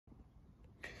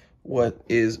What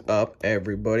is up,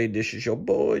 everybody? This is your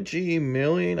boy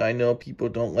GMillion. I know people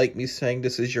don't like me saying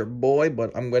this is your boy,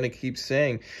 but I'm going to keep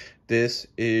saying this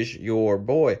is your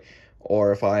boy.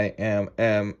 Or if I am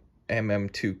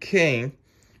MM2K,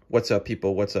 what's up,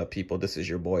 people? What's up, people? This is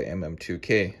your boy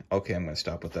MM2K. Okay, I'm going to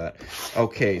stop with that.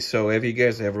 Okay, so have you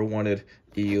guys ever wanted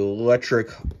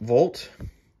Electric Volt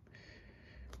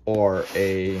or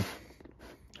a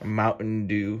Mountain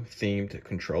Dew themed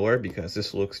controller? Because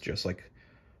this looks just like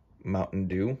Mountain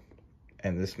Dew,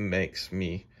 and this makes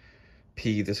me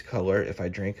pee this color if I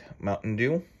drink Mountain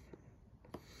Dew.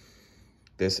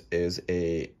 This is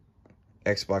a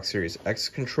Xbox Series X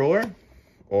controller,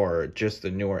 or just the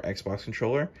newer Xbox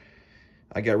controller.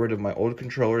 I got rid of my old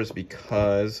controllers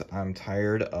because I'm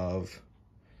tired of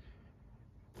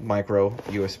micro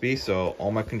USB, so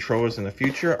all my controllers in the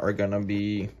future are gonna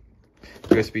be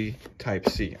USB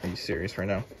Type-C. Are you serious right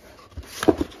now?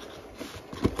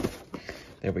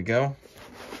 There we go.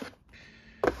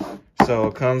 So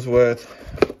it comes with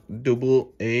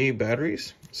AA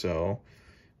batteries. So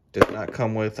does not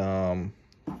come with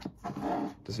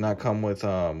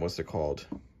what's it called?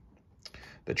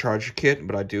 The charger kit,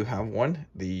 but I do have one.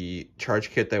 The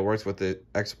charge kit that works with the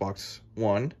Xbox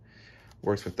One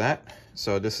works with that.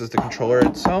 So this is the controller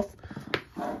itself.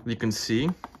 You can see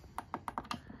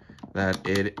that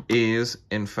it is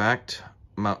in fact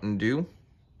Mountain Dew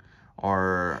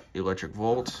or Electric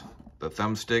Volt. The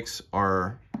thumbsticks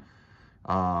are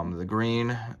the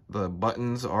green. The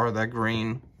buttons are that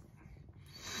green.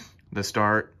 The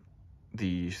start,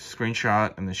 the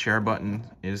screenshot, and the share button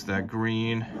is that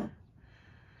green.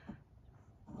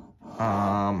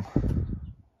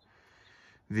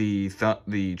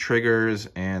 The triggers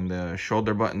and the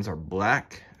shoulder buttons are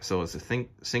black, so it's a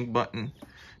sync button.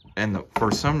 And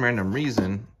for some random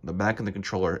reason, the back of the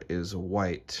controller is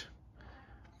white.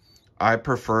 I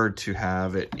prefer to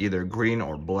have it either green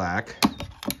or black.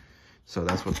 So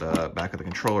that's what the back of the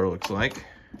controller looks like.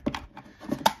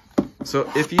 So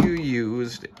if you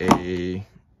used a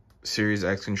Series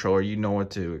X controller, you know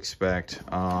what to expect.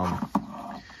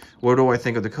 What do I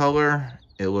think of the color?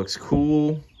 It looks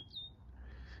cool.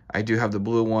 I do have the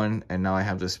blue one, and now I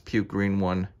have this puke green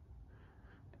one.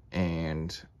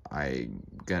 And I'm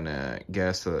gonna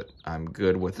guess that I'm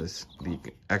good with the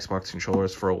Xbox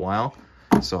controllers for a while.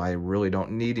 So I really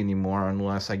don't need any more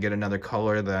unless I get another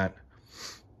color that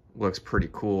looks pretty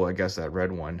cool. I guess that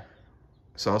red one.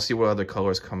 So I'll see what other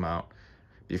colors come out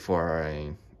before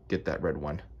I get that red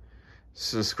one.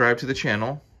 Subscribe to the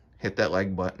channel, hit that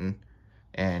like button,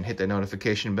 and hit that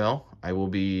notification bell. I will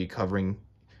be covering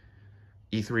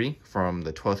E3 from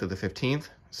the 12th to the 15th.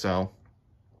 So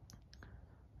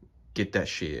get that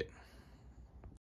shit.